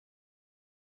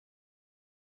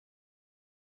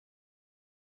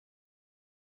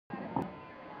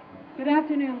Good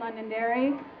afternoon,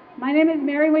 Londonderry. My name is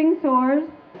Mary Wing Soares,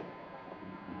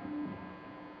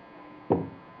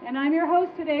 and I'm your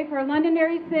host today for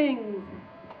Londonderry Sings.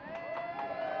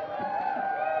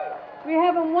 We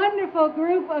have a wonderful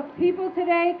group of people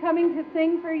today coming to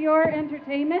sing for your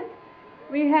entertainment.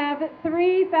 We have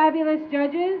 3 fabulous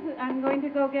judges. I'm going to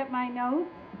go get my notes.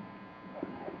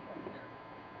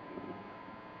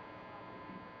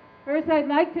 First, I'd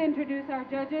like to introduce our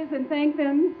judges and thank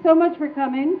them so much for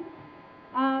coming.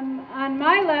 On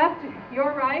my left,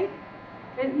 your right,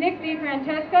 is Nick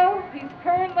DiFrancesco. He's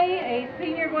currently a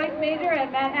senior voice major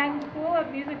at Manhattan School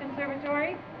of Music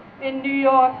Conservatory in New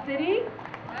York City.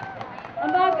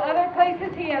 Among other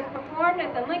places, he has performed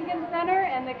at the Lincoln Center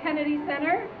and the Kennedy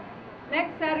Center.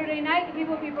 Next Saturday night, he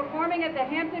will be performing at the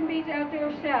Hampton Beach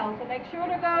Outdoor Shell. So make sure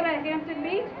to go to Hampton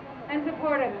Beach and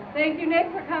support him. Thank you,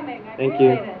 Nick, for coming. I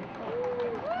appreciate it.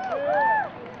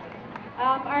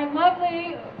 Our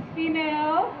lovely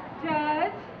female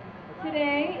judge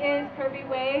today is Kirby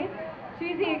Wade.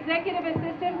 She's the executive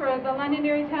assistant for the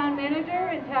Londonderry Town Manager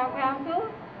and Town Council.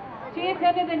 She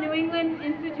attended the New England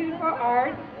Institute for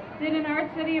Art, did an Art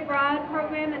Study Abroad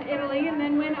program in Italy, and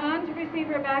then went on to receive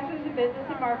her Bachelor's of Business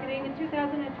and Marketing in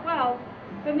 2012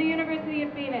 from the University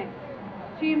of Phoenix.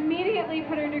 She immediately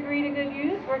put her degree to good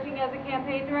use, working as a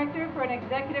campaign director for an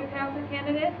executive council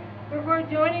candidate before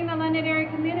joining the Londonderry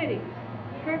community.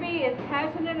 Kirby is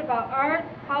passionate about art,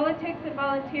 politics, and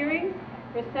volunteering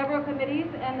for several committees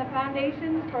and the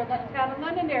foundations for the town of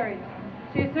Londonderry.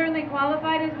 She is certainly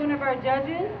qualified as one of our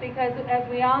judges because, as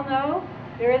we all know,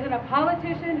 there isn't a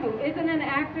politician who isn't an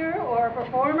actor or a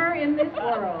performer in this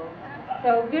world.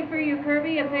 So good for you,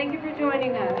 Kirby, and thank you for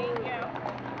joining us. Thank you.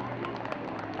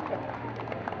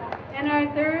 And our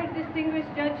third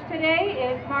distinguished judge today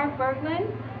is Mark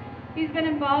Berglund. He's been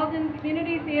involved in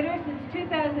community theater since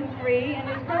 2003 and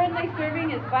is currently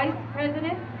serving as Vice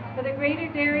President for the Greater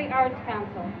Derry Arts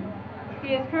Council. He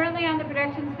is currently on the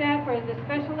production staff for the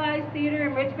Specialized Theater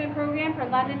Enrichment Program for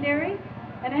Londonderry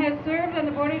and has served on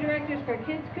the Board of Directors for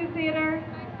Kids Coup Theater,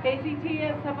 KCT,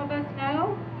 as some of us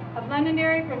know, of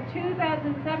Londonderry from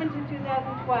 2007 to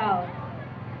 2012.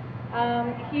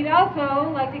 He'd also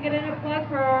like to get in a plug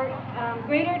for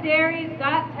Greater Derry's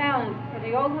Got Talent for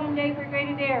the Old Home Day for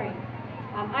Greater Derry.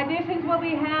 Auditions will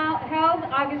be held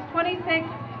August 26th.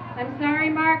 I'm sorry,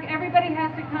 Mark, everybody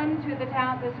has to come to the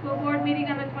school board meeting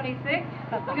on the 26th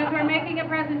because we're making a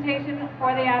presentation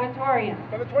for the auditorium.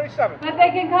 For the 27th. But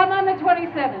they can come on the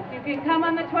 27th. You can come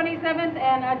on the 27th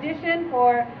and audition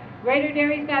for Greater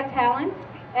Derry's Got Talent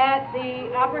at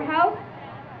the Opera House.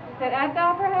 Is it at the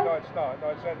Opera House? No, it's not. No,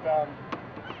 it's at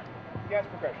Dance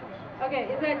Progressions. Okay,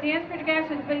 it's at Dance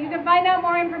Progressions, but you can find out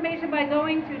more information by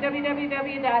going to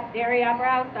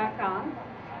www.derryoperahouse.com.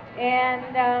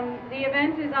 And the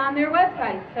event is on their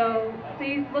website, so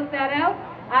please look that out.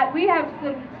 We have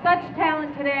such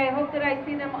talent today. I hope that I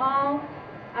see them all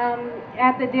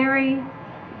at the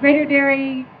Greater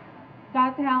Derry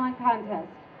Got Talent contest.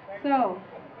 So,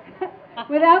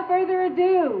 without further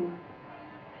ado,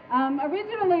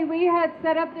 originally we had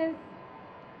set up this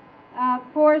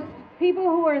for people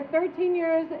who are 13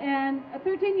 years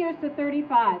to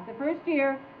 35. The first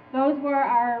year, those were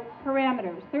our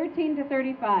parameters, 13 to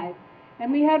 35.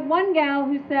 And we had one gal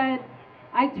who said,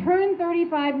 I turn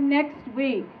 35 next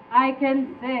week, I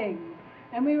can sing.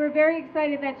 And we were very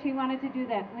excited that she wanted to do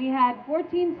that. We had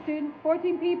 14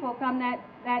 people come that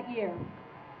year.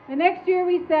 The next year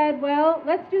we said, well,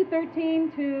 let's do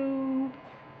 13 to,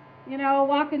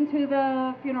 walk into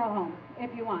the funeral home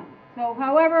if you want. So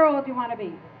however old you want to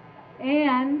be.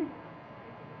 And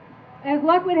as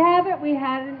luck would have it, we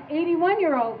had an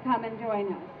 81-year-old come and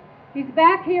join us. He's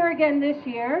back here again this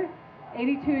year,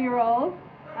 82-year-old,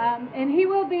 and he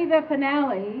will be the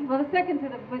finale, well, the second to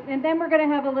the, and then we're going to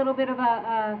have a little bit of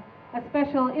a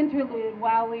special interlude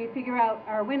while we figure out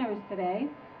our winners today.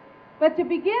 But to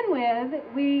begin with,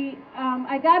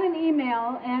 I got an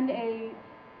email and a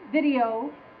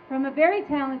video from a very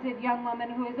talented young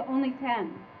woman who is only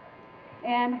 10.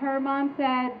 And her mom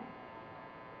said,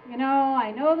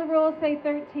 I know the rules say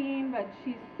 13, but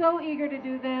she's so eager to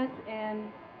do this,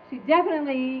 and she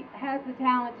definitely has the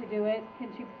talent to do it.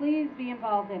 Can she please be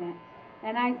involved in it?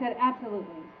 And I said,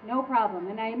 absolutely, no problem.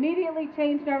 And I immediately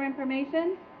changed our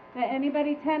information that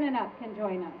anybody 10 and up can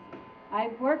join us.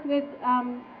 I work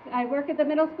at the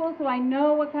middle school, so I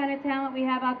know what kind of talent we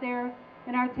have out there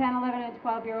in our 10, 11, and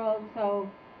 12-year-olds. So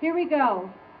here we go.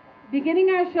 Beginning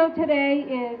our show today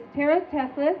is Tara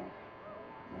Teslis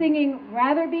singing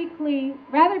Rather Be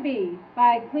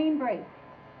by Clean Break.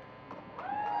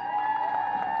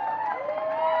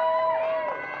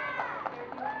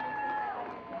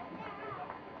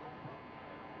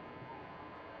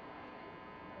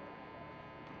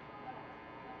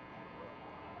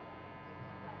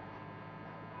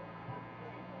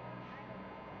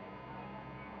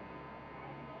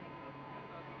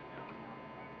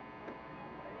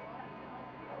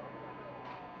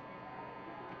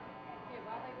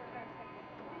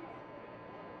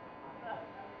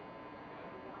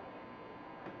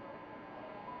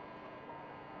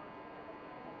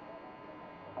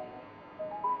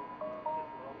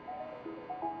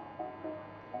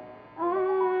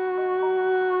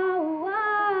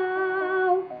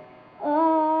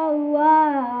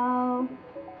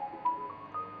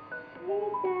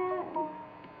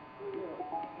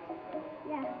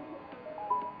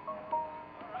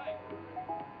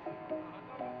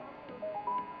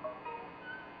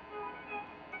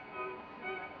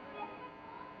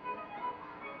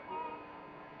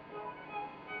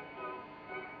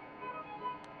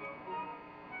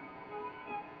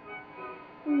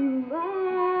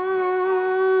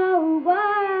 Whoa,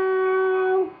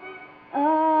 whoa,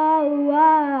 oh,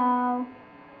 whoa.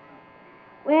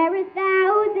 We're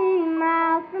 1,000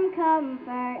 miles from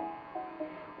comfort.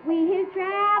 We have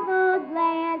traveled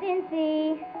land and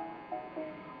sea.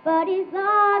 But as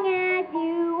long as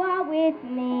you are with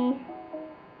me,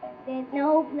 there's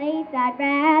no place I'd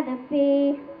rather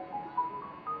be.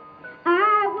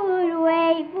 I would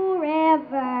wait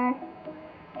forever,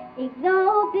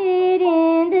 exalted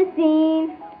in the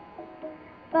scene.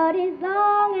 But as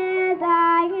long as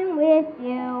I am with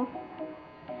you,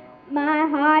 my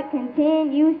heart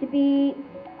continues to beat.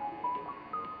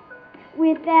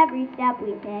 With every step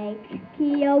we take,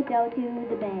 Kyoto to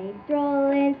the bay,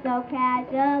 strolling so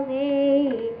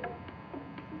casually.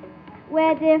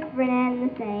 We're different and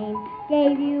the same,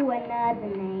 gave you another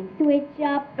name, switch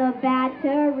up the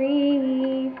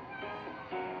batteries.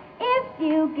 If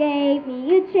you gave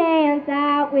me a chance,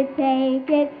 I would take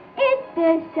it. It's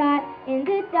a shot in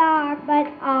the dark, but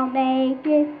I'll make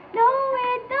it. Know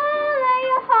with all of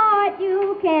your heart,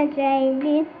 you can't shame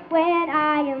me. When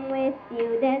I am with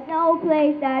you, there's no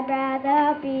place I'd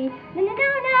rather be. No, no, no,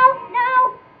 no,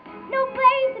 no, no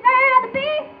place I'd rather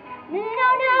be. No, no, no,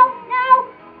 no, no,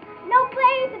 no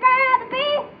place I'd rather be.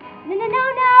 No, no, no,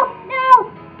 no, no,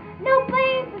 no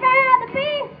place I'd rather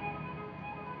be.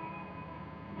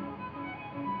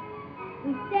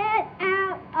 We set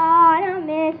out on a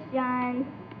mission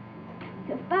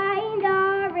to find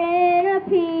our inner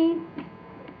peace,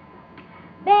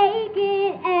 make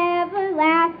it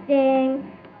everlasting,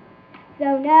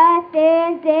 so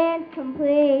nothing's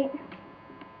incomplete.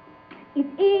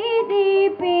 It's easy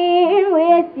being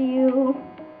with you,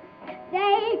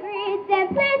 sacred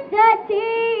simplicity,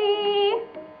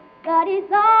 but as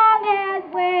long as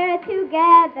we're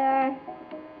together,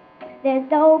 there's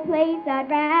no place I'd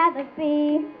rather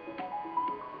be.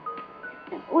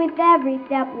 With every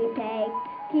step we take,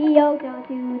 Kyoto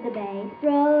to the bay,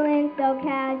 strolling so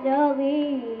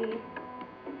casually.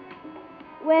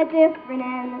 We're different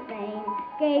and the same,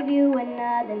 gave you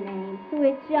another name,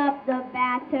 switch up the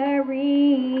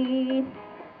batteries.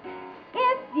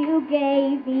 If you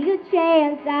gave me a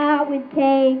chance, I would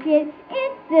take it.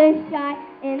 It's a shot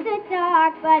in the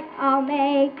dark, but I'll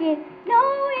make it.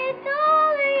 Know with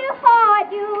all of your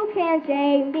heart, you can't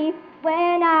shame me.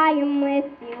 When I am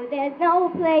with you, there's no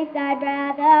place I'd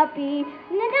rather be.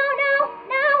 No, no, no,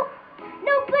 no,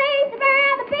 no place I'd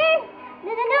rather be.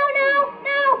 No, no, no, no,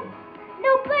 no,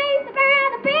 no place I'd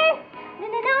rather be. No,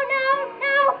 no, no, no,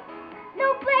 no, no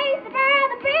place I'd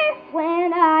rather be.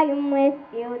 When I am with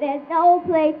you, there's no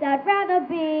place I'd rather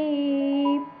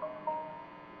be.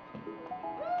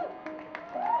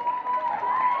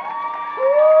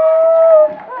 Ooh,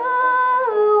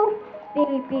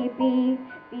 beep, beep, beep,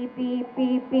 beep, beep,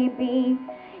 beep, beep, beep.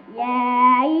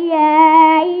 Yeah,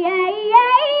 yeah, yeah,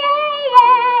 yeah, yeah,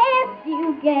 yeah. If you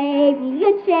gave me a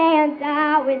chance,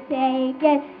 I would take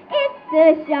it. It's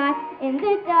a shot in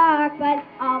the dark, but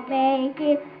I'll make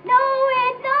it. Know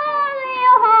with all of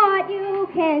your heart, you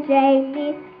can't shame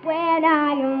me. When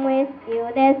I am with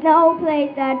you, there's no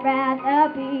place I'd rather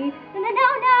be. No, no, no,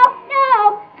 no,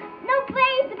 no, no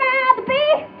place I'd rather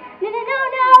be. No, no, no,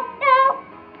 no, no,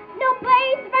 no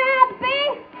place I'd rather be.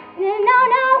 No, no,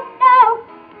 no, no,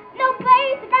 no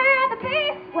place I'd rather be.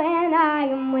 When I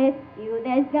am with you,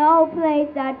 there's no place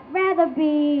I'd rather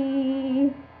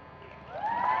be.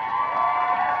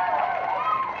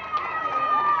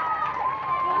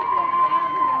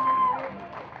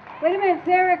 Wait a minute,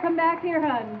 Sarah, come back here,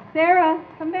 hon. Sarah,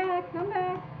 come back, come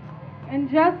back. And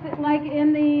just like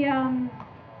in the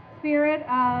spirit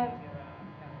of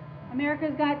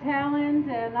America's Got Talent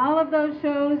and all of those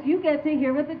shows, you get to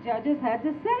hear what the judges had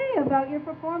to say about your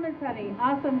performance, honey.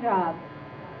 Awesome job.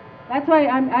 That's why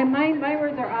my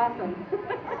words are awesome.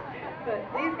 But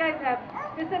these guys have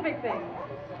specific things.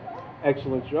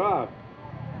 Excellent job.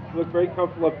 You look very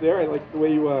comfortable up there. I like the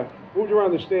way you moved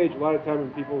around the stage. A lot of time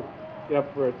when people get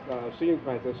up for a singing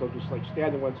contest, they'll just like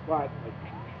stand in one spot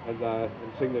and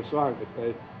sing their song. But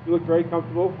you look very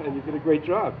comfortable and you did a great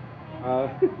job.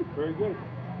 Very good.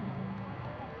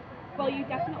 Well, you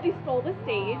definitely stole the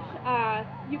stage.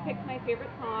 You picked my favorite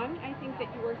song. I think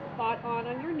that you were spot on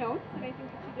your notes, and I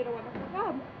think that you did a wonderful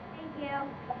job. Thank you.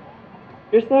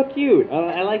 You're so cute.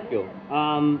 I like you.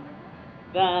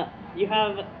 You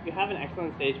have an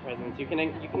excellent stage presence. You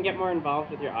can get more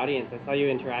involved with your audience. I saw you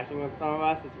interacting with some of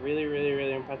us. It's really, really,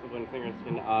 really impressive when singers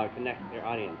can connect with their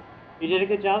audience. You did a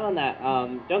good job on that.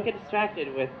 Don't get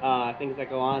distracted with things that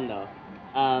go on though.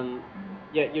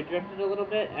 Yeah, you drifted a little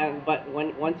bit, but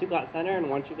once you got center and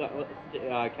once you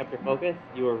kept your focus,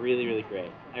 you were really, really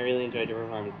great. I really enjoyed your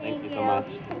performance. Thank you so much.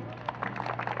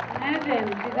 Imagine,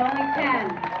 she's only 10.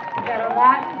 We've got a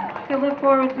lot to look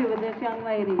forward to with this young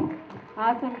lady.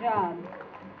 Awesome job.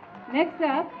 Next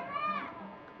up,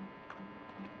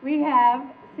 we have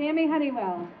Sammy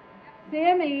Honeywell.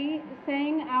 Sammy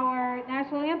sang our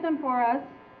national anthem for us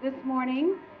this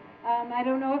morning. I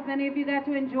don't know if many of you got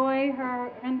to enjoy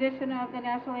her rendition of the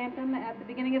national anthem at the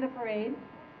beginning of the parade.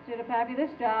 She did a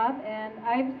fabulous job, and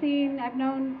I've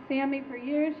known Sammy for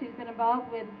years. She's been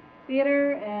involved with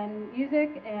theater and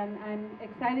music, and I'm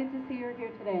excited to see her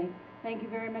here today. Thank you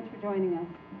very much for joining us.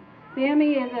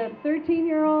 Sammy is a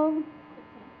 13-year-old,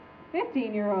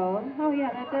 15-year-old. Oh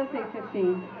yeah, that does say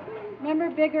 15. Remember,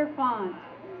 bigger font.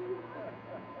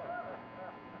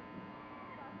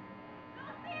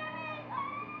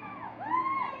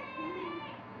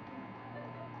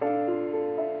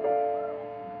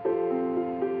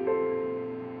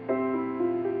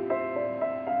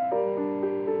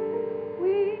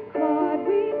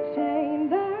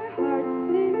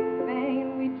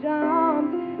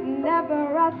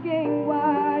 Asking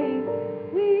why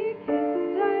we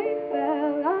kissed, I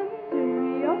fell under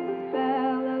your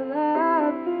spell of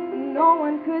love. No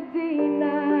one could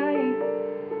deny.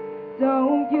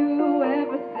 Don't you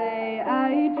ever say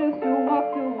I just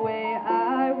walked away.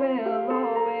 I will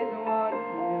always want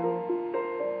you.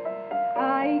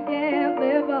 I can't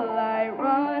live a life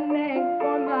running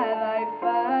for my life.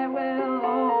 I will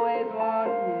always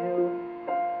want you.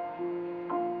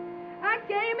 I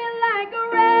came in like a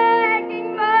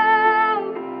wrecking ball.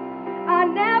 I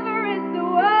never hit the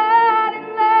word in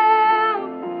love.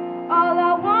 All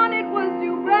I wanted was to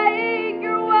break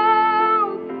your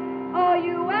walls. All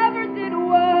you ever did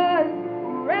was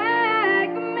wreck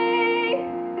me.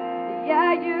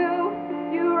 Yeah,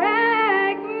 you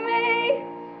wrecked me.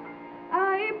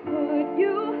 I put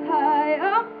you high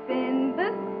up in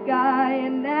the sky,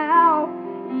 and now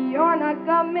you're not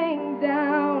coming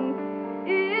down.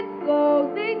 It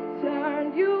slowly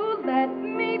turned, you let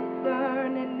me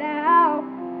burn, and now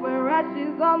we're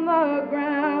ashes on the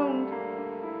ground.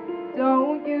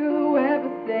 Don't you ever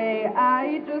say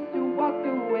I just walked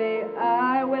away.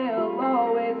 I will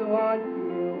always want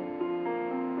you.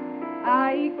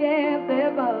 I can't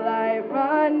live a life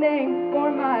running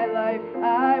for my life.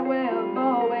 I will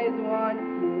always want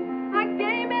you. I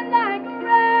came in like a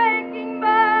wrecking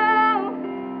ball.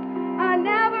 I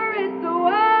never hit the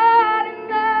word in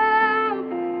love.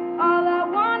 All I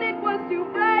wanted was to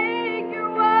break your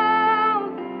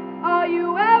walls. All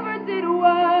you ever did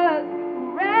was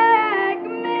wreck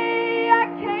me. I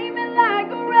came in like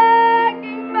a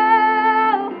wrecking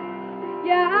ball.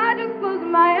 Yeah, I just closed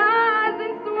my eyes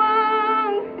and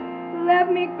swung.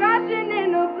 Left me crashing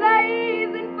in a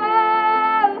blazing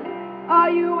fall. All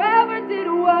you ever did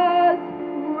was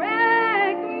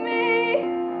wreck me.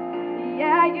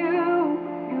 Yeah, you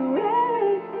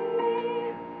wrecked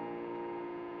me.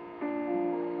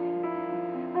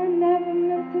 I never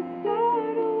meant to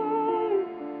start a war.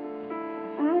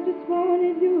 I just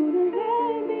wanted you to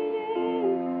let me in.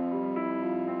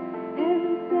 And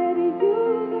instead of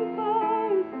using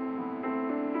force,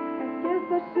 I guess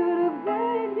I should have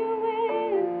let you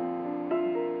in.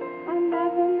 I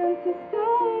never meant to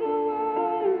start a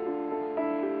war.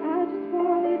 I just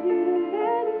wanted you to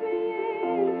let me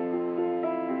in.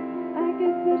 I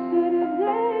guess I should have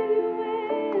let you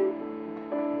in.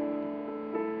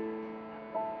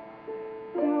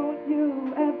 Don't you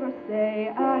ever say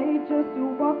I just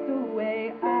walked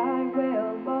away. I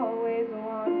will always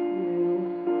want you.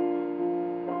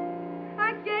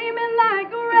 I came in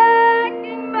like a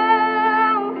wrecking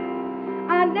ball.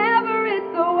 I never hit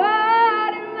the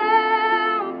word in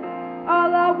love.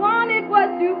 All I wanted was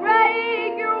to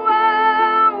break your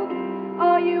walls.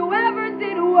 All you ever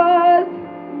did was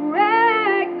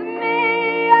wreck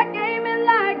me. I came in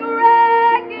like a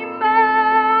wrecking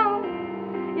ball.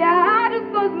 Yeah, I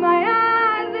just closed my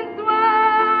eyes and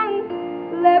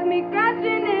swung. Left me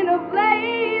crashing in a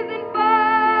blazing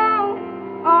fall.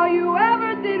 All you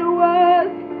ever did was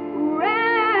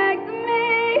wreck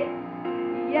me.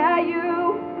 Yeah,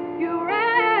 you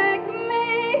wrecked me.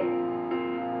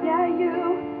 Yeah, you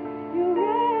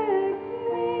wrecked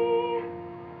me.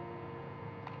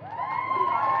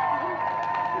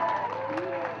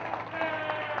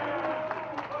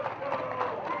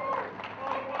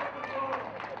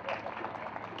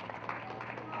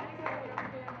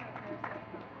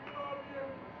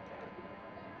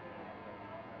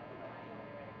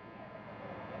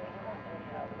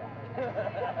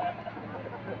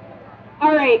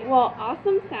 All right, well,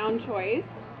 awesome sound choice,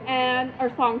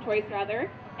 or song choice rather,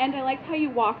 and I liked how you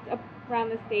walked up around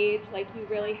the stage like you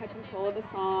really had control of the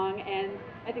song, and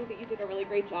I think that you did a really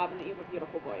great job and that you have a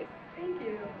beautiful voice. Thank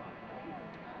you.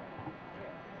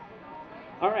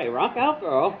 All right, rock out,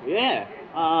 girl. Yeah.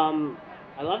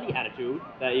 I love the attitude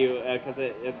that you, because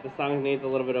if the song needs a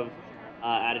little bit of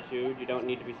attitude, you don't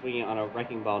need to be swinging on a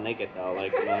wrecking ball naked though,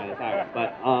 like Miley Cyrus.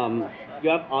 But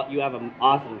you have an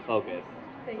awesome focus.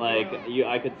 Like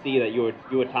I could see that you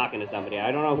were talking to somebody.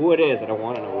 I don't know who it is. I don't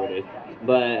want to know who it is.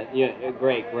 But yeah,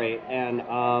 great, great, and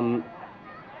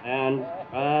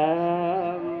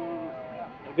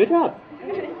good job.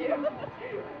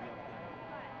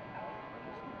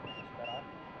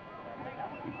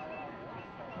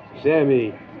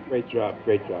 Sammy, great job,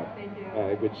 great job. Thank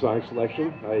you. Good song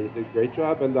selection. You did a great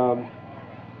job, and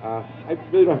I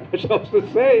really don't have much else to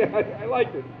say. I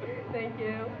liked it. Thank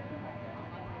you.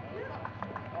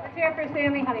 Let's hear it for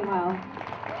Sammy Honeywell.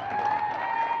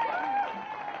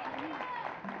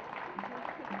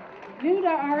 New to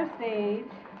our stage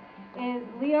is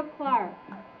Leah Clark.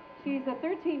 She's a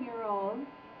 13-year-old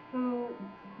who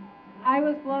I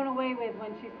was blown away with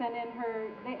when she sent in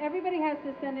everybody has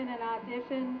to send in an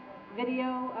audition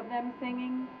video of them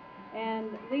singing, and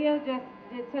Leah just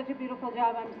did such a beautiful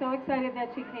job. I'm so excited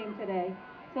that she came today.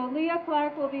 So Leah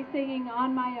Clark will be singing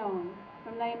On My Own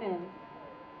from Les Mis.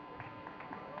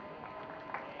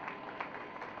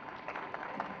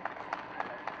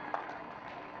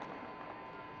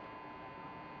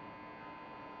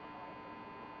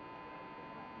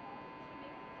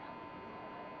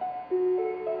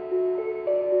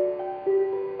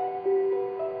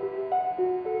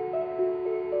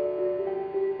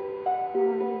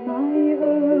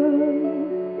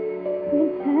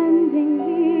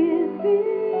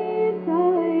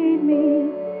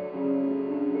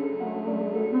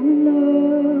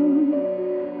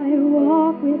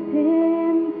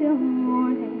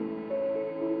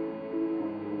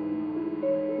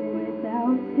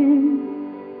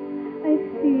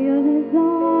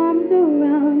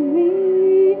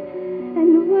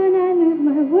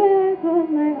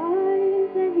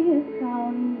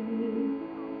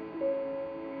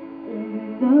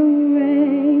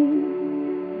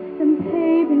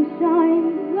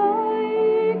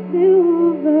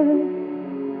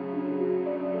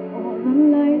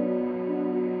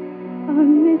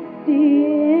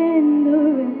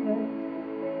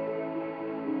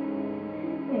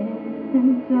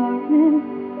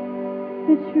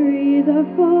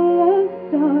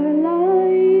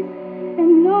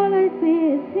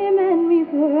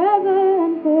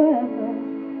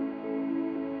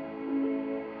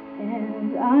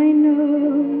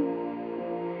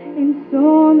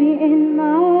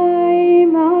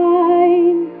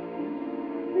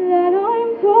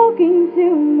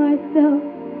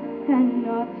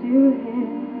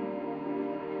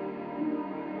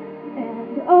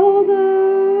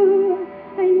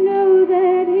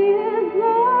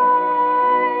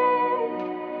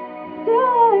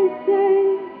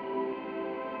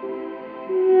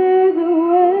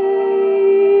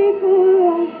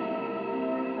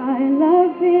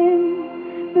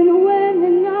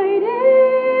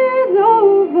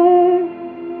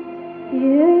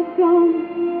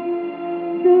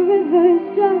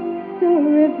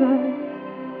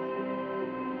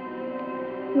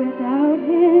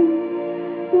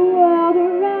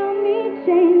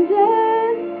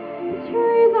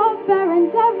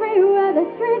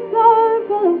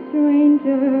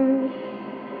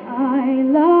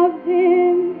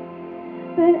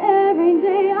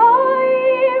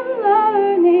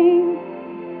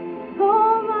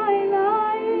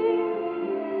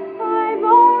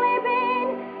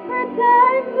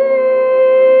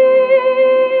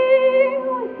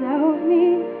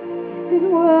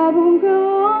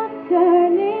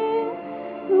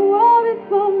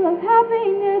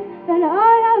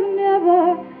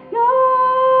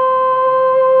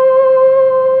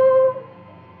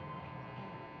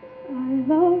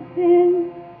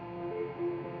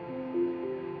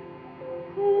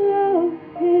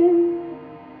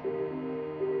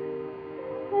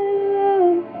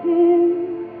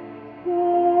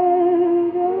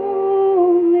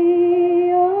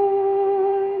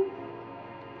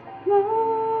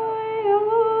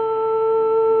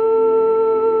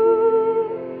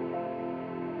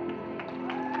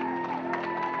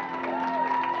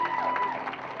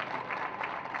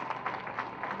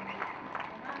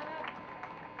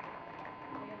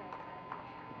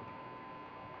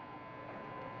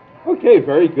 Okay,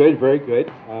 very good, very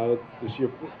good.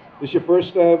 This your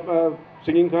first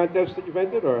singing contest that you've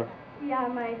entered, or Yeah,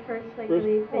 my first, I first?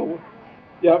 believe. Oh,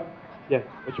 yeah, yeah.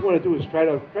 What you want to do is try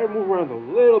to move around a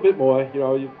little bit more. You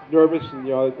know, you're nervous, and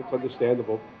it's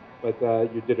understandable. But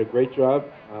you did a great job,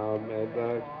 and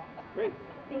great.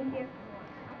 Thank you.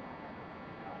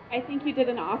 I think you did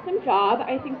an awesome job.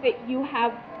 I think that you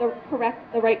have the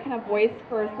right kind of voice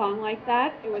for a song like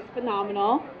that. It was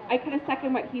phenomenal. I kind of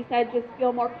second what he said. Just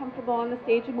feel more comfortable on the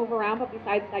stage and move around. But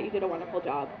besides that, you did a wonderful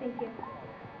job. Thank you.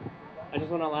 I just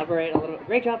want to elaborate a little bit.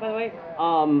 Great job, by the way.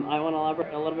 I want to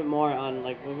elaborate a little bit more on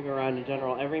like moving around in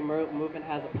general. Every movement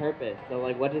has a purpose. So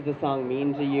like, what does the song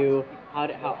mean to you?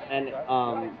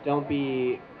 Don't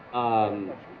be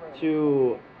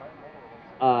too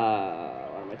what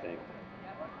am I saying?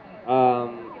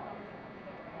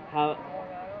 How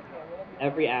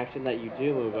every action that you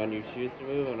do move, when you choose to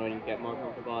move, and when you get more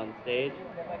comfortable on stage,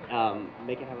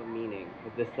 make it have a meaning.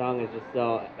 Because this song is just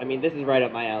so. I mean, this is right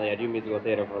up my alley. I do musical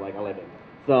theater for like a living.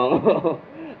 So,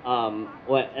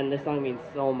 and this song means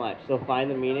so much. So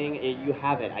find the meaning. You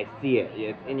have it. I see it.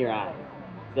 It's in your eyes.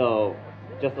 So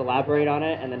just elaborate on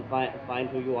it, and then find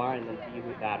who you are, and then be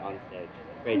who that on stage.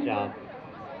 Great job.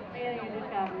 Yeah, you did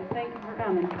fabulous. Thank you for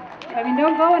coming. I mean,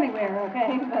 don't go anywhere,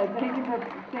 okay? But thank you for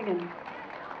singing.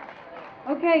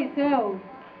 Okay, so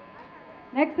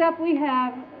next up we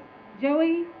have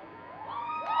Joey.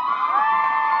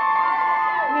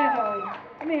 Come here, Joey.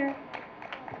 Come here.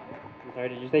 I'm sorry,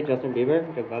 did you say Justin Bieber?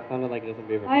 Because that sounded like Justin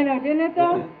Bieber. I know, didn't it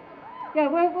though? Yeah,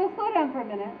 we'll slow down for a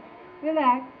minute.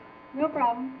 Relax. No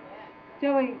problem.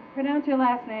 Joey, pronounce your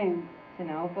last name.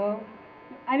 Tinalfo.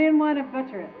 I didn't want to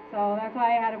butcher it, so that's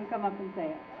why I had him come up and say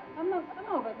it. I'm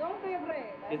over. Don't be afraid.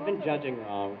 He's been judging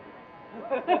wrong.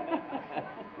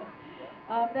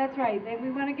 That's right.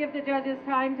 We want to give the judges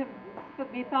time to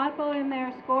be thoughtful in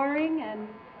their scoring, and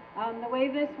the way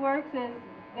this works is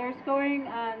they're scoring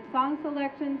on song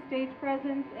selection, stage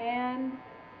presence, and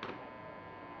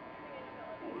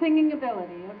singing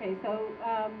ability. Okay, so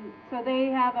they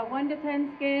have a 1 to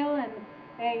 10 scale, and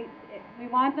we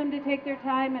want them to take their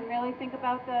time and really think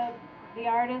about the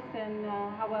artist and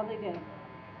how well they did.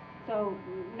 So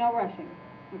no rushing.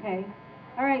 Okay.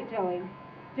 All right, Joey.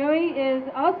 Joey is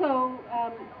also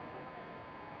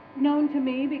known to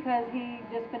me because he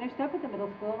just finished up at the middle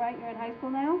school, right? You're in high school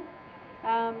now?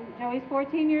 Joey's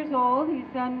 14 years old. He's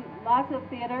done lots of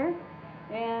theater,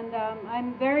 and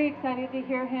I'm very excited to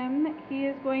hear him. He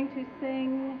is going to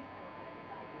sing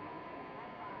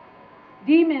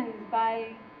Demons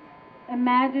by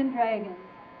Imagine Dragons.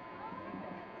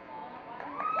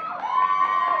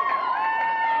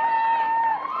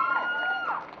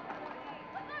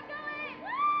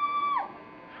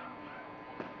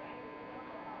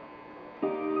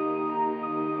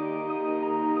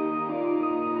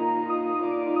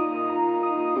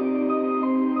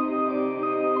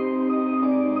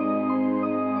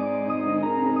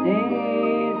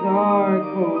 Days are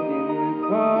cold and the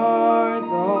cars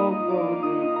all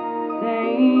frozen.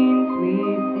 Saints we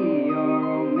see are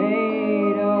all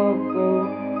made of gold.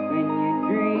 When your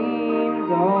dreams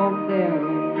all fail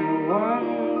and the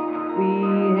ones we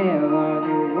hail are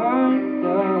the worst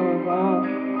of all,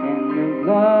 and the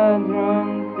blood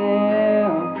runs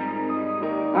stale.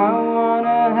 I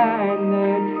wanna hide the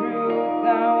truth, I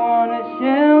wanna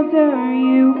shelter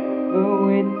you, but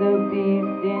with the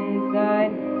beast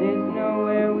inside, there's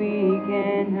nowhere we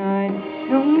can hide.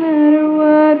 No matter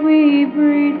what we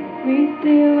breed, we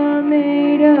still are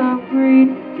made of greed.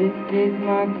 This is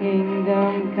my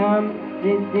kingdom come,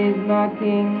 this is my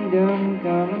kingdom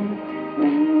come.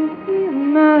 When you feel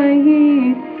my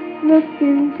heat, look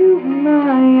into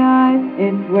my eyes.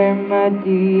 It's where my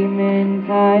demons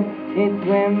hide, it's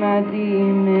where my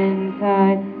demons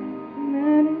hide.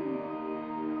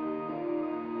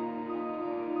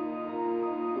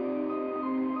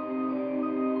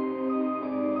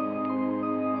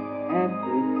 At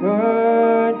the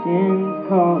curtains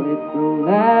call, it's the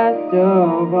last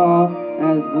of all.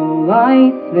 As the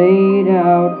lights fade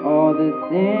out, all the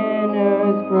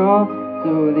sinners crawl.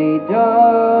 So they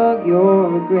dug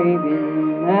your grave in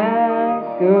the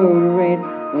masquerade.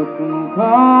 Look, I'm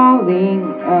calling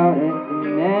out at the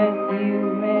mess you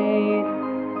made.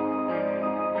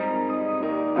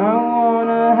 I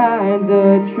wanna hide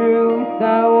the truth,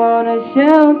 I wanna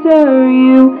shelter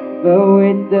you, but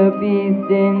with the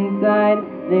beast inside,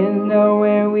 there's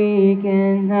nowhere we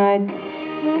can hide.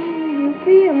 When you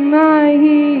feel my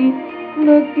heat,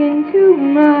 look into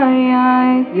my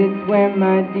eyes. It's where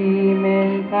my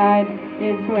demons hide,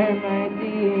 it's where my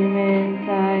demons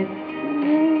hide.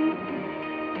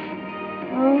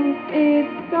 Oh,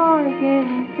 it's dark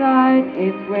inside,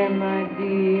 it's where my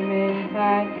demons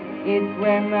hide, it's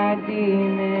where my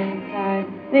demons hide.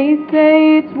 They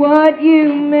say it's what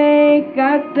you make,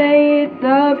 I say it's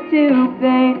up to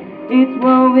fate. It's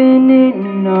woven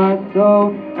in our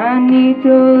soul, I need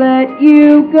to let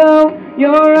you go.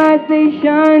 Your eyes, they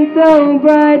shine so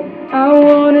bright, I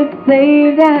wanna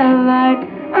save that light.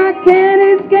 I can't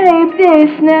escape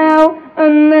this now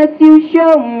unless you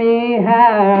show me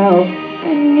how.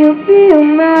 And you feel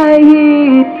my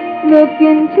heat, look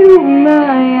into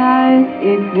my eyes.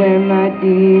 It's where my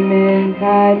demons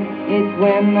hide. It's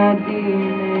where my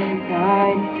demons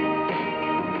hide.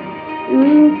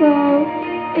 Too close,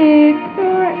 it's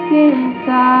dark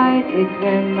inside. It's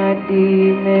where my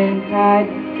demons hide.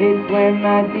 It's where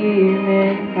my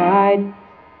demons hide.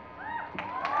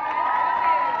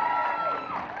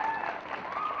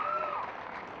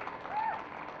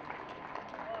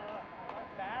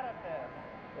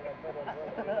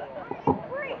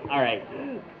 All right,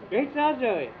 great job,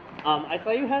 Joey. I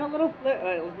saw you had a little flip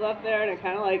left there, and it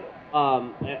kind of like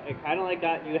it kind of like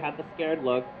got you had the scared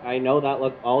look. I know that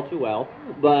look all too well,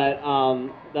 but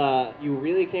you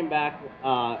really came back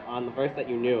on the verse that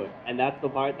you knew, and that's the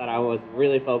part that I was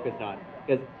really focused on.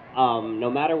 Because no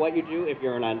matter what you do, if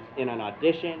you're in an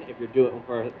audition, if you're doing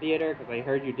for a theater, because I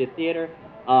heard you did theater,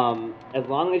 as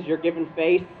long as you're giving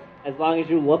face, as long as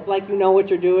you look like you know what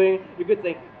you're doing, you could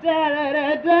say da da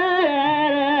da da da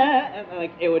da, and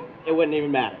like it wouldn't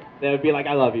even matter. They would be like,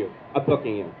 I love you, I'm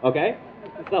booking you, okay?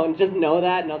 So just know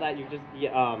that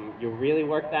you really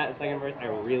worked that second verse. I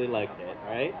really liked it.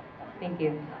 All right. Thank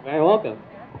you. Very welcome.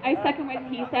 I second what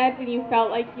he said. When you felt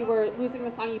like you were losing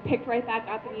the song, you picked right back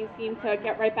up and you seemed to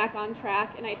get right back on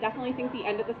track. And I definitely think the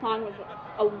end of the song was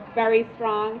very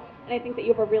strong. And I think that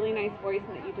you have a really nice voice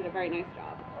and that you did a very nice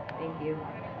job. Thank you.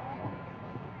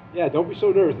 Yeah, don't be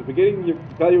so nervous. At the beginning, you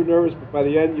tell you were nervous, but by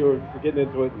the end, you're getting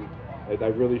into it, and I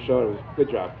really showed it. It was a good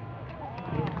job.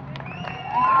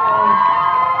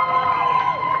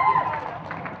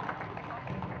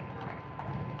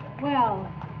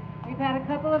 Well, we've had a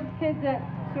couple of kids that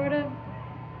sort of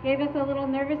gave us a little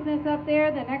nervousness up there.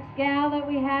 The next gal that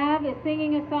we have is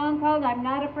singing a song called I'm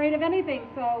Not Afraid of Anything,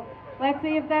 so let's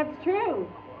see if that's true.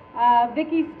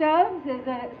 Vicki Stubbs is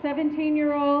a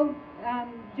 17-year-old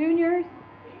senior.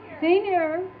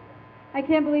 I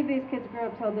can't believe these kids grew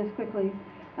up so this quickly.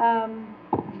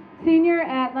 Senior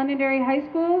at Londonderry High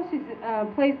School. She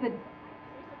plays the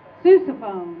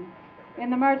sousaphone in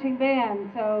the marching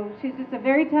band. So she's just a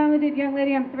very talented young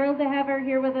lady. I'm thrilled to have her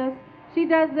here with us. She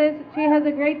does this. She has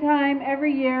a great time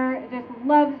every year. Just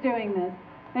loves doing this.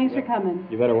 Thanks for coming.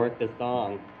 You better work this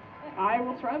song. I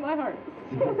will try my hardest.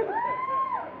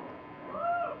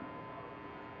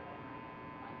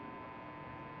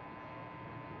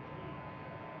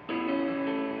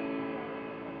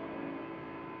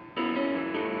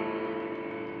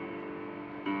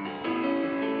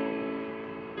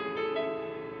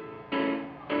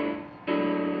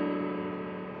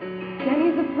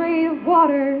 Afraid of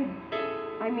water.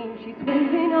 I mean, she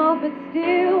swims in all, but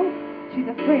still, she's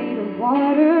afraid of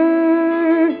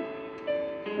water.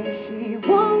 So she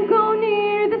won't go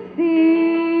near the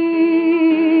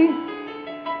sea.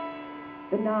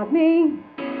 But not me.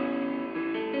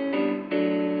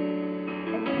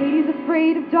 And Katie's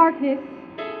afraid of darkness.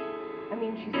 I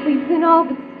mean, she sleeps in all,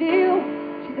 but still,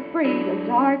 she's afraid of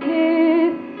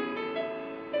darkness.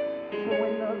 So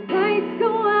when the lights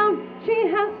go out, she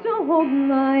has to hold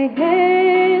my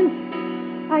hand.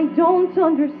 I don't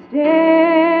understand.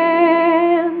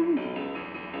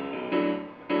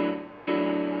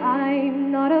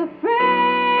 I'm not afraid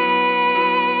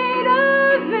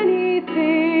of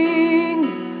anything,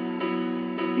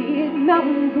 be it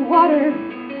mountains, water,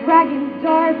 dragons,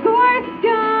 dark or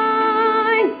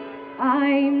sky.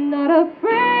 I'm not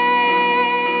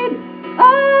afraid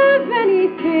of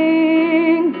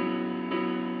anything.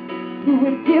 Who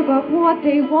would give up what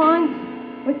they want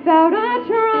without a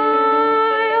trial?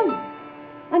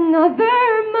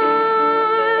 Another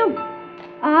mile.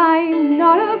 I'm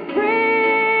not afraid.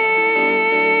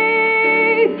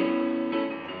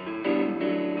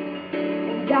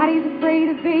 And Daddy's afraid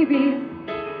of babies.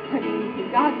 I mean, he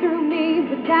got through me,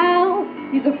 but now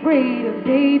he's afraid of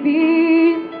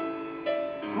babies.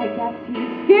 I guess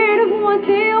he's scared of what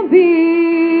they'll be.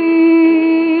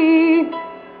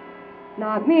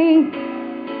 Not me.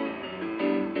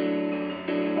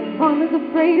 And Mama's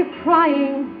afraid of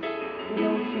crying. You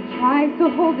know, she tries to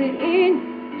hold it in.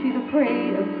 She's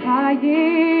afraid of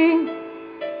crying.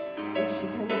 And she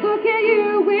can look at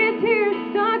you with tears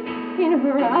stuck in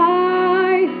her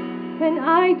eyes. And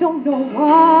I don't know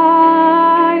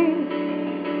why.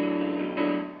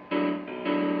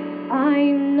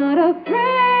 I'm not afraid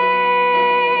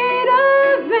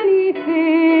of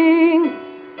anything,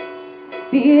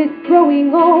 be it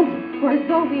growing old or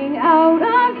going out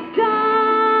of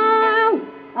style.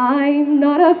 I'm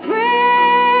not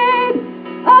afraid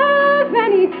of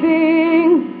anything.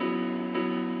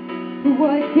 Who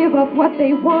would give up what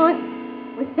they want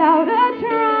without a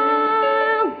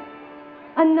trial?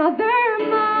 another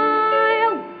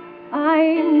mile.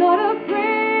 I'm not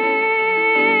afraid.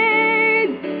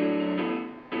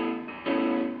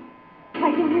 I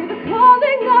can hear the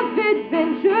calling of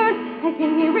adventure. I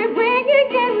can hear it ringing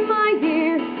in my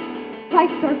ear.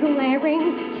 Lights are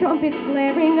glaring, trumpets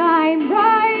blaring, I'm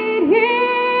right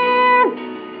here.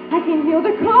 I can hear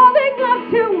the calling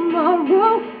of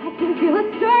tomorrow. I can feel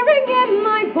it stirring in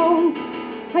my bones.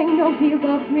 I know he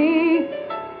loves me.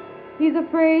 He's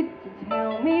afraid to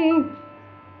tell me.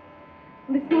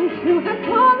 Listen to the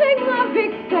calling of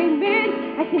excitement.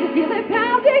 I can feel it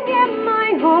pounding in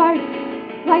my heart.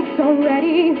 Lights are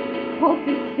ready, pulse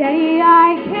is steady,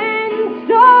 I can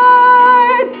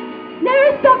start.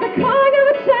 Never stop the calling of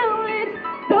a challenge,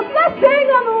 the blessing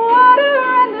on the water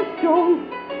and the stones.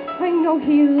 I know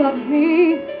he loves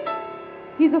me,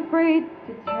 he's afraid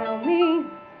to tell me.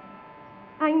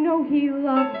 I know he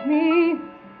loves me,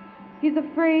 he's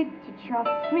afraid to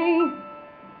trust me.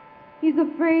 He's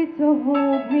afraid to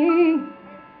hold me,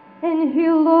 and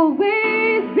he'll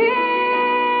always be.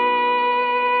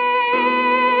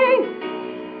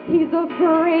 He's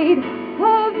afraid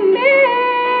of me,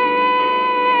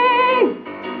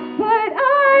 but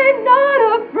I'm not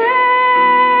afraid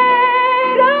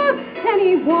of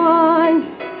anyone.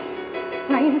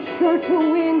 I am sure to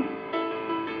win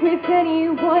with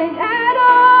anyone at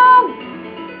all.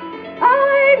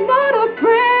 I'm not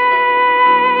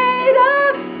afraid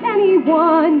of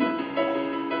anyone.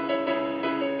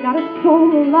 Not a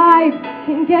soul alive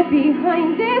can get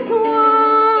behind this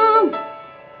wall.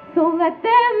 So let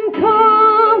them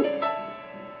come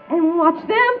and watch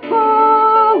them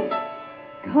fall.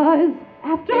 'Cause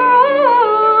after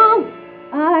all,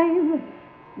 I'm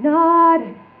not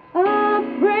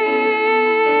afraid.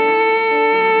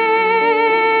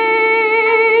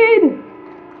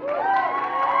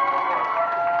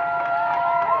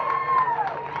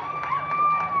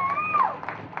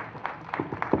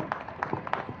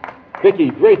 Vicki,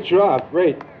 great job,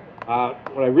 great.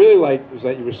 What I really liked was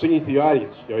that you were singing to the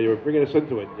audience. You know, you were bringing us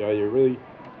into it. You know, you really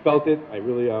felt it. I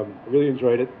really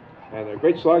enjoyed it, and a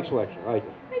great song selection. I like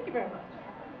it. Thank you very much.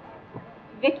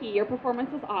 Vicki, your performance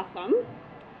was awesome.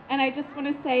 And I just want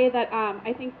to say that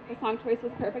I think the song choice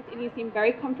was perfect, and you seemed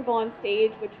very comfortable on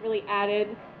stage, which really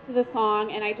added to the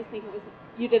song, and I just think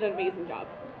you did an amazing job.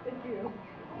 Thank you.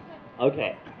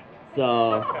 Okay,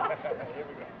 so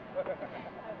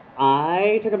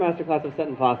I took a master class of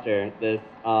Sutton Foster this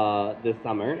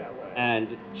summer,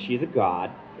 and she's a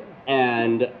god.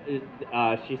 And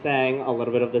she sang a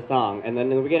little bit of the song, and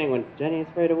then in the beginning, when Jenny's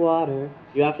afraid of water,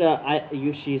 she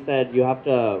said you have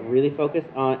to really focus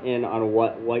on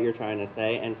what you're trying to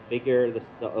say, and figure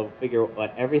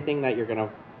what everything that you're gonna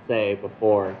say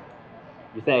before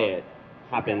you say it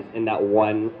happens in that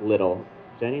one little.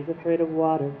 Jenny's afraid of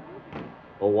water.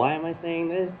 Well, why am I saying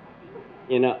this?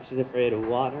 You know, she's afraid of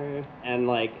water, and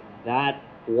like that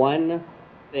one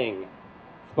thing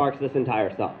sparks this entire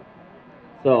song.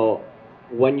 So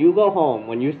when you go home,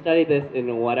 when you study this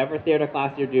in whatever theater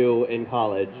class you do in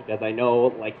college, because I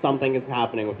know like something is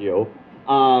happening with you,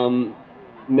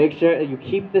 make sure that you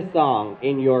keep this song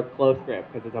in your close grip,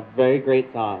 because it's a very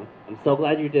great song. I'm so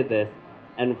glad you did this,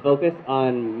 and focus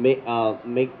on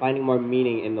finding more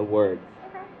meaning in the words.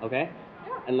 Okay?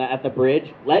 And at the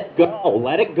bridge, let go,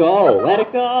 let it go, let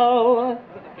it go.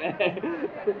 Okay.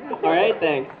 All right,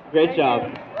 thanks. Great job.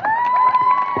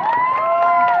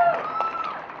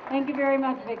 Thank you very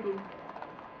much, Vicki.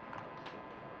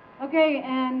 Okay,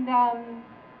 and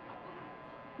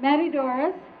Maddie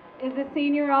Doris is a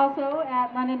senior also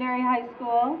at Londonderry High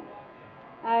School.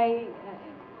 I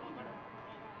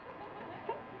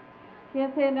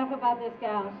can't say enough about this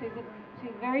gal. She's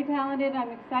very talented.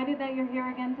 I'm excited that you're here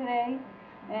again today,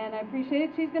 and I appreciate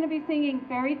it. She's going to be singing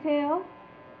Fairy Tale,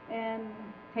 and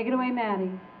take it away,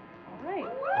 Maddie. All right.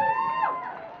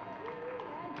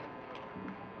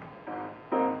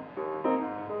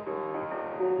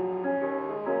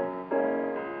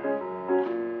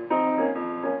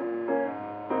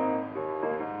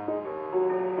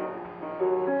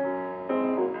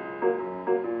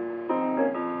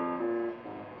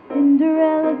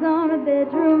 Cinderella's on a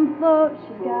bedroom floor.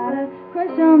 She's got a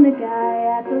crush on the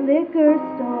guy at the liquor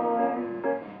store.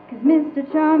 'Cause Mr.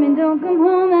 Charming don't come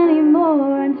home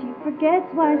anymore, and she forgets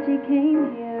why she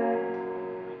came here.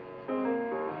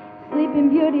 Sleeping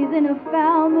Beauty's in a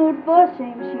foul mood for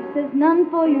shame. She says, none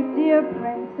for you, dear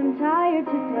prince, I'm tired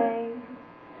today.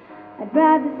 I'd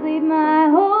rather sleep my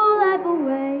whole life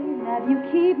away than have you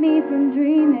keep me from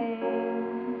dreaming.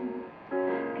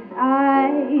 'Cause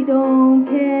I don't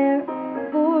care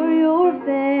for your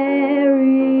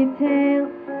fairy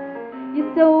tales.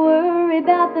 You're so worried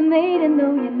about about the maiden,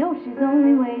 though you know she's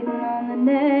only waiting on the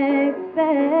next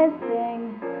best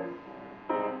thing.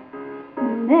 The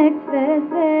next best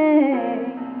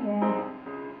thing, yeah.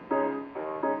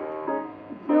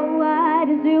 Snow White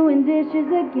is doing dishes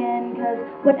again, 'cause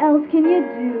what else can you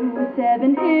do with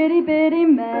 7 itty-bitty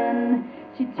men?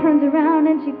 She turns around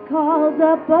and she calls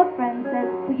up a friend, says,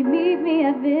 will you meet me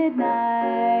at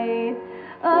midnight?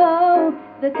 Oh,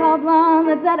 the tall blonde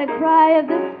lets out a cry of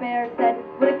despair, said,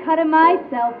 would have cut it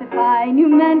myself if I knew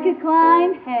men could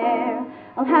climb hair.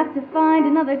 I'll have to find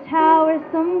another tower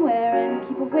somewhere and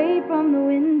keep away from the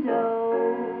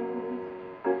windows,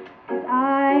 'cause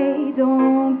I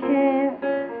don't care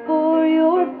for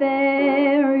your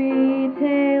fairy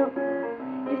tales.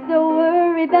 You're so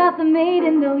worried about the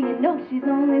maiden, though you know she's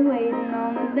only waiting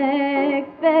on the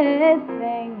next best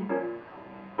thing.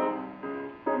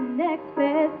 The next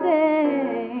best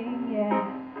thing, yeah.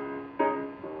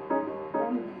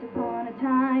 Once upon a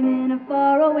time in a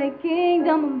faraway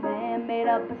kingdom, a man made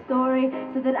up a story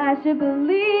so that I should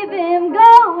believe him.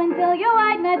 Go and tell your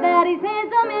white knight that he's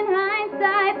handsome in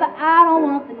hindsight, but I don't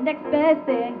want the next best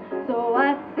thing. So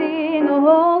I sing a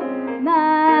hold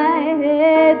my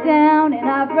head down and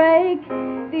I break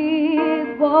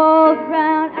these walls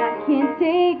round. I can't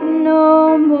take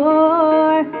no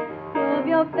more of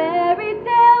your fairy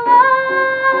tale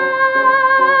love,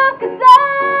 'cause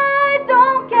I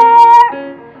don't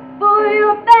care for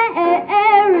your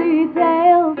fairy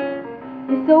tales.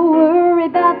 You're so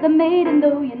worried about the maiden,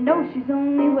 though you know she's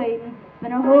only waiting.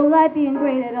 Spent her whole life being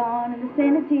graded on, and the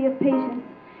sanity of patience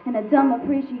and a dumb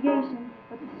appreciation.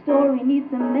 But the story needs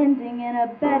some mending and a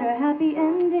better happy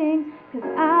ending, 'cause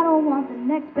I don't want the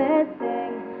next best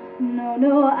thing. No,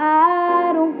 no,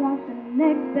 I don't want the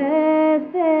next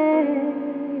best thing.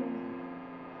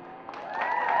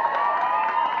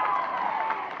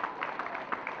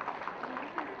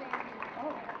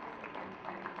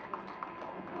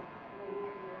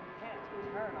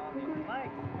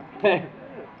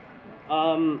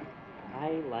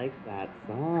 I like that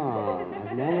song.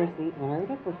 I've never heard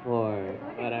it before,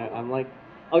 but I'm like,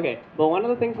 okay. But one of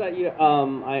the things that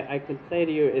I can say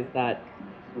to you is that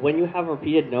when you have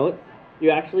repeated notes,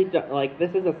 you actually like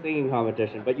this is a singing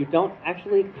competition, but you don't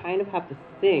actually kind of have to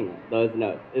sing those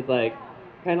notes. It's like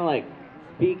kind of like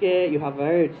speak it. You have a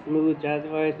very smooth jazzy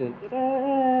voice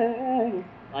and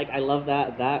like I love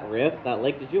that riff, that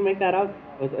lick. Did you make that up?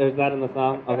 Was that in the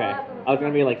song? Okay. I was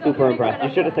gonna be like super impressed. You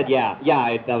should have said yeah.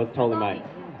 That was totally mine.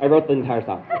 I wrote the entire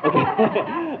song. Okay.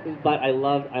 But I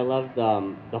loved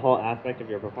the whole aspect of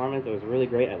your performance. It was really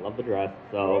great. I love the dress.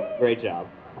 So great job.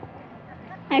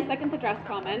 I second the dress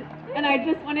comment, and I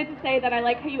just wanted to say that I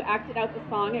like how you acted out the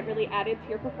song. It really added to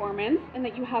your performance, and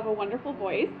that you have a wonderful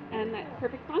voice, and that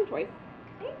perfect song choice.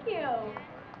 Thank you.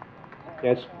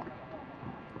 Yes.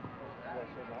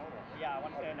 Yeah, I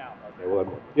want to say it now. Okay, well,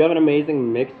 You have an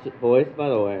amazing mixed voice, by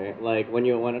the way. Like when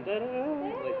you want to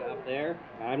like up there.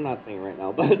 I'm not singing right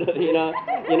now, but you know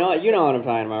what I'm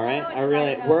talking about, right? I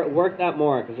really work that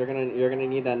more because you're gonna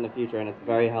need that in the future, and it's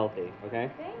very healthy. Okay.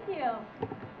 Thank you.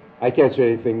 I can't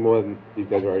say anything more than these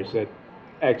guys already said.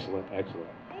 Excellent, excellent.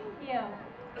 Thank you.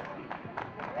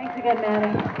 Thanks again,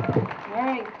 Maddie. All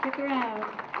right, stick around.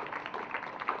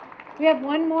 We have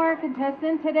one more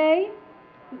contestant today.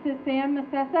 This is Sam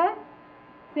Masessa.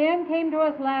 Sam came to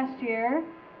us last year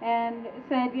and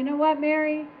said, you know what,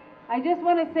 Mary, I just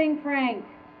want to sing Frank.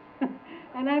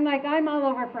 And I'm like, I'm all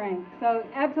over Frank. So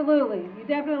absolutely, you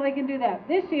definitely can do that.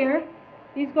 This year,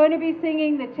 he's going to be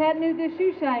singing the Chattanooga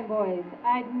Shoeshine Boys.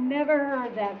 I'd never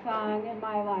heard that song in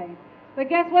my life. But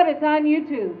guess what? It's on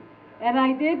YouTube. And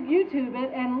I did YouTube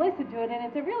it and listen to it, and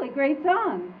it's a really great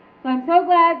song. So I'm so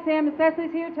glad Sam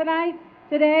Masessa's here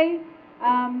today.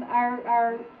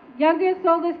 Our youngest,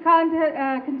 oldest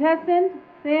contestant.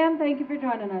 Sam, thank you for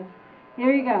joining us.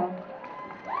 Here you go.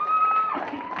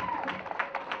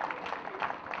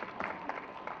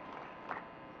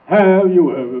 Have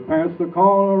you ever passed the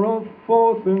corner of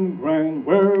 4th and Grand,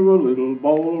 where a little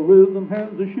ball of rhythm has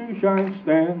the shoeshine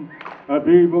stand?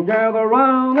 People gather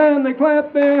round and they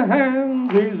clap their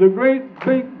hands. He's a great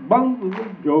big bundle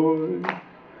of joy.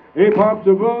 He pops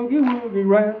a boogie-woogie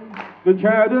rag, the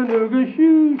Chattanooga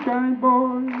Shoeshine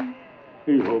Boy.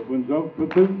 He opens up for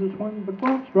business when the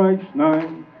clock strikes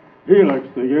 9. He likes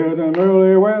to get in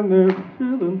early when they're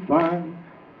feeling fine.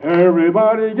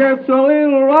 Everybody gets a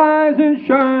little rise and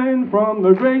shine from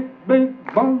the great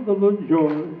big bundle of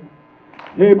joy.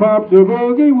 He pops a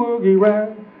boogie-woogie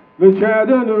rag, the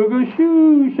Chattanooga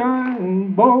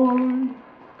Shoeshine Boy.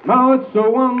 Now it's a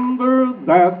wonder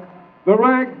that the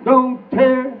rag don't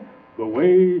tear the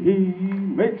way he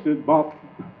makes it bop.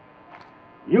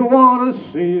 You want to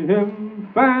see him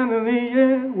fan in the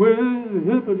air with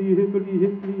hippity, hippity,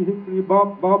 hippity, hippity,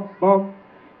 bop, bop, bop.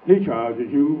 He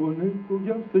charges you a nickel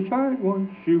just to shine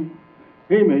one shoe.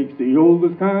 He makes the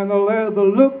oldest kind of leather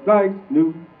look like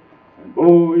new. And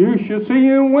boy, you should see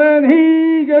him when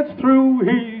he gets through.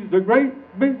 He's a great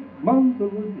big bundle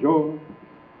of joy.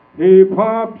 He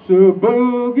pops a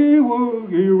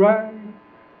boogie-woogie rag,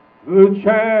 the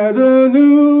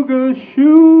Chattanooga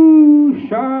shoe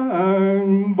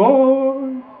shine boy.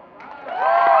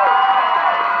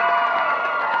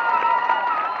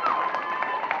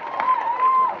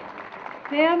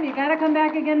 Sam, you got to come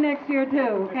back again next year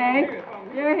too, okay?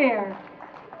 You're here.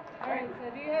 All right, so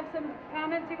do you have some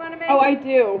comments you want to make? Oh, I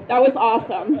do. That was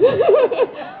awesome.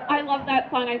 I love that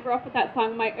song. I grew up with that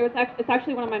song. It's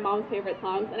actually one of my mom's favorite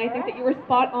songs, and I think that you were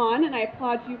spot on, and I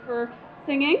applaud you for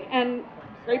singing, and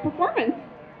great performance.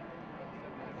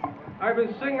 I've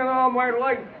been singing all my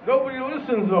life. Nobody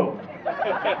listens though.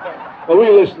 Well, we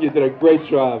listened. You did a great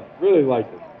job. Really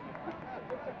liked it.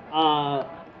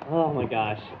 Oh my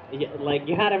gosh. Like,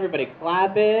 you had everybody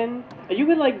clapping. You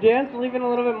could, like, dance even a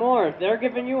little bit more. If they're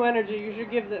giving you energy, you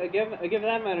should give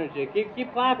them energy.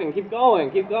 Keep clapping, keep going,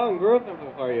 groove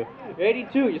something for you. You're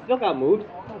 82, you still got moves.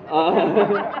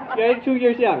 You're 82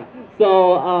 years young.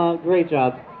 So, great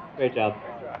job. Great job.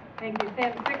 Thank you,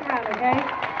 Sam. Stick around, okay?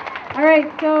 All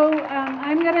right, so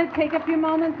I'm going to take a few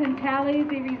moments and tally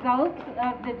the results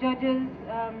of the judges'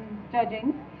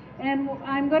 judging. And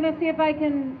I'm going to see if I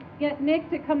can get Nick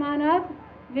to come on up.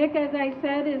 Nick, as I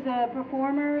said, is a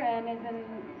performer and is in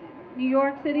New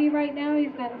York City right now.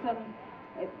 He's done some,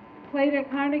 played at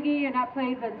Carnegie, or not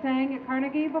played, but sang at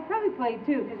Carnegie, but probably played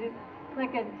too, because he's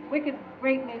like a wicked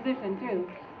great musician too.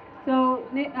 So,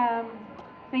 Nick,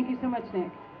 thank you so much,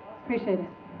 Nick. Appreciate it.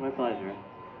 My pleasure.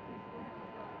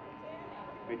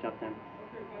 Great job, Sam.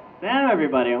 Sam,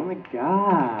 everybody. Oh my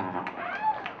god.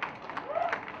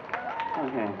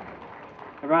 Okay.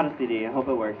 I brought a CD. I hope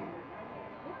it works.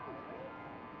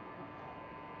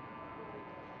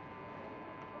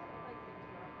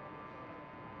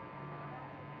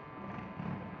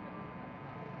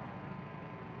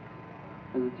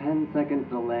 There's a 10-second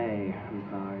delay. I'm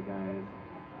sorry, guys.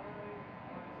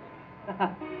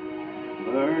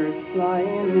 Birds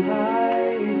flying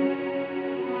high.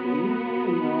 You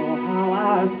know how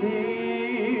I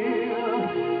feel.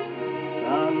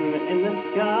 Sun in the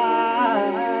sky.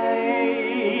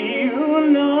 You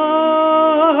know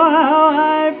how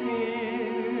I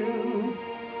feel.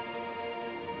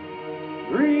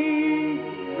 Breeze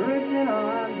drifting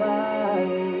on by.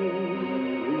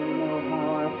 You know how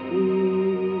I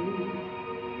feel.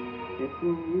 It's a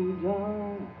new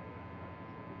dawn.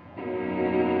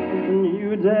 It's a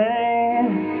new day.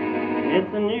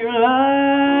 It's a new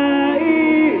life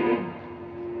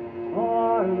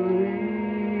for me.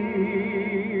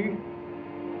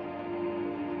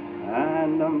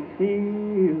 And I'm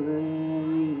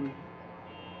feeling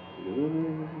good.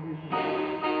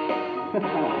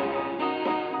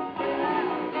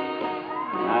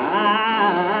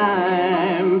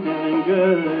 I'm feeling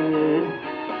good.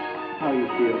 How you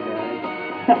feel, guys?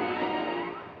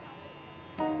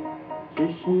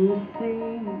 Fish in the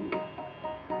sea,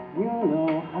 you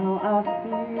know how I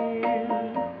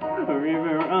feel. A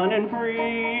river running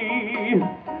free,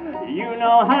 you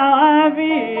know how I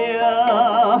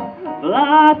feel.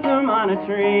 Blossom on a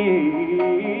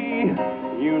tree,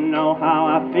 you know how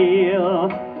I feel.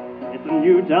 It's a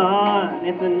new dawn,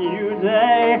 it's a new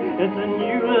day, it's a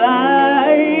new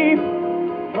life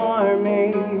for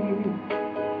me.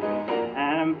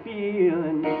 And I'm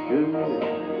feeling good.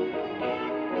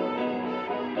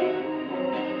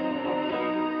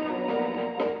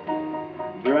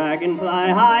 Dragonfly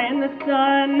high in the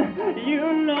sun, you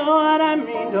know what I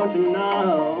mean, don't you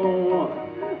know?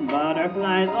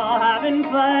 Butterflies all having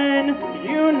fun,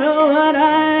 you know what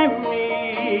I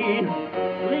mean.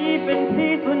 Sleep in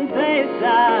peace when day's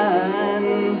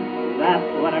done, that's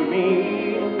what I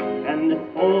mean. And this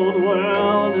old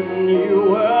world is a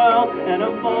new world, and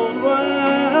a bold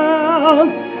world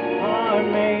for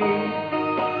me.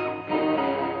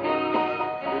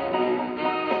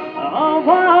 Oh,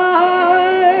 for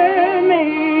me.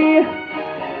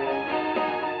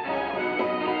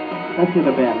 Let's hear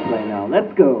the band play now.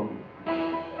 Let's go.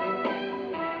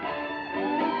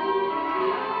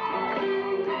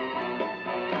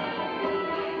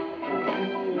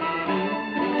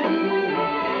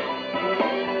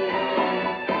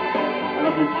 I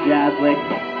love this jazz lick.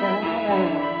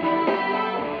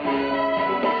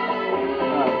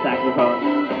 Oh, saxophone.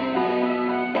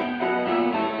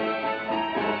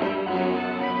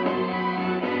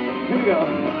 Here we go.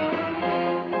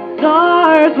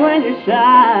 Stars stars when you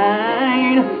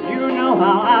shine. You know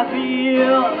how I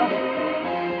feel.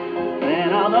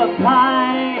 And all the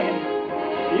pine.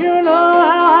 You know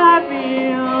how I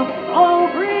feel. Oh,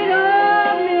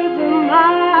 freedom is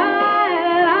mine.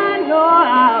 And I know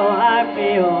how I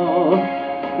feel.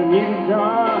 It's a new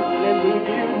dawn. It's a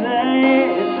new day.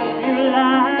 It's a new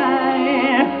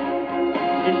life.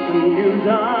 It's a new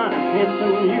dawn. It's a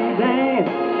new day.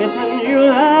 It's a new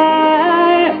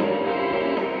life.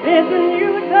 It's a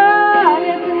new dawn,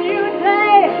 it's a new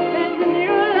day, it's a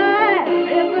new life,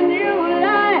 it's a new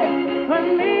life for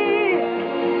me,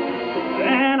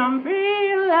 and I'm feeling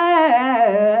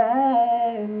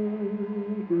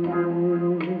good.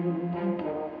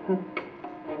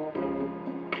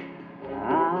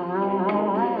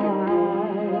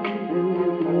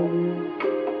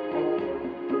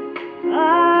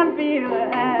 I'm feeling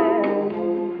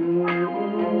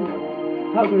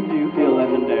good. How good do you feel,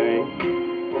 Londonderry?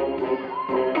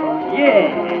 Yeah.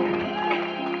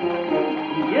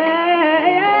 Yeah,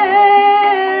 yeah.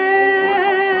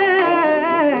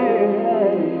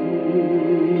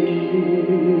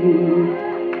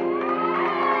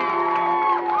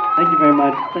 Thank you very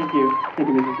much. Thank you. Thank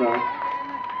you, Mrs. Dawn.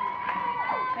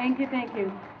 Thank you, thank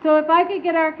you. So if I could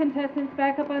get our contestants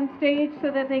back up on stage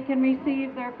so that they can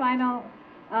receive their final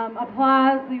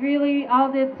applause. They really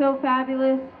all did so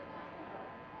fabulous.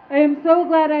 I am so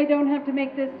glad I don't have to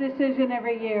make this decision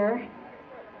every year,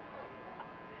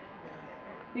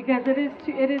 because it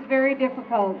is very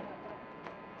difficult.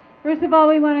 First of all,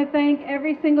 we want to thank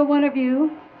every single one of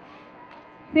you.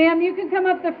 Sam, you can come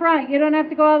up the front. You don't have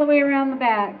to go all the way around the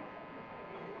back.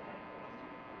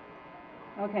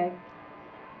 Okay.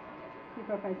 2,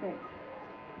 4, 5, 6.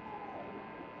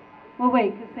 We'll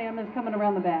wait, because Sam is coming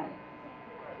around the back.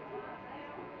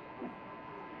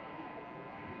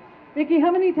 Vicki,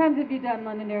 how many times have you done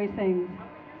Londonderry Sings?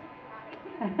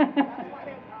 5,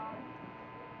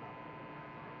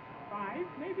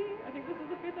 maybe? I think this is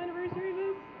the 5th anniversary of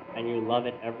this. And you love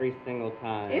it every single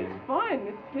time. It's fun.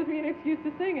 It gives me an excuse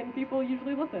to sing, and people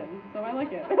usually listen, so I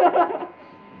like it.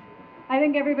 I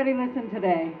think everybody listened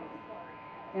today.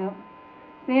 Yep.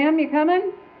 Sam, you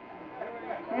coming?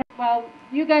 Yeah. Well,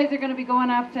 you guys are going to be going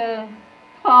off to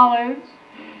college.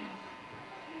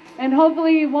 And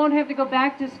hopefully you won't have to go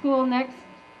back to school next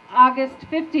August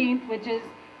 15th, which is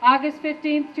August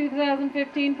 15th,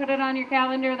 2015. Put it on your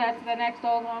calendar. That's the next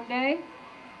Old Home Day.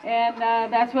 And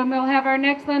that's when we'll have our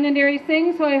next Londonderry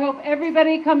Sing. So I hope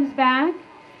everybody comes back.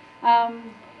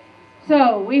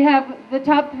 So we have the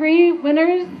top 3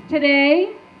 winners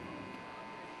today.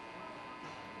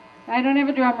 I don't have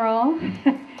a drum roll.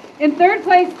 In 3rd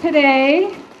place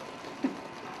today,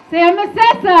 Sam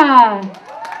Assessa.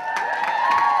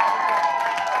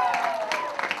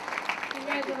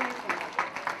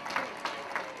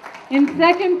 In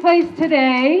 2nd place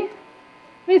today,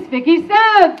 Miss Vicki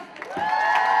Stubbs.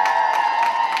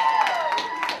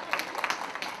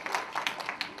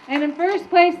 And in 1st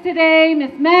place today,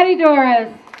 Miss Maddie Doris.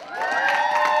 And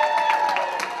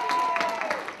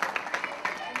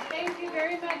thank you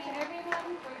very much,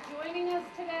 everyone, for joining us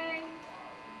today.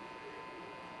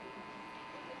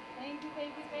 Thank you,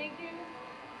 thank you, thank you.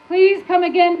 Please come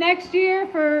again next year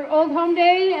for Old Home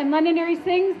Day and Londonderry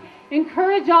Sings.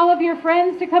 Encourage all of your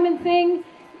friends to come and sing.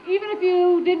 Even if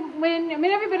you didn't win, I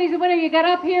mean, everybody's a winner. You got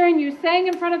up here and you sang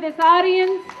in front of this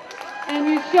audience and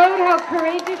you showed how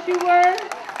courageous you were.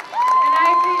 And I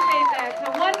appreciate that.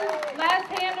 So one last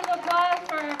hand of applause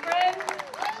for our friends.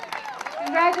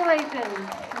 Congratulations.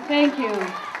 And thank you.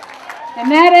 And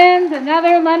that ends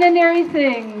another Londonderry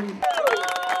Sings.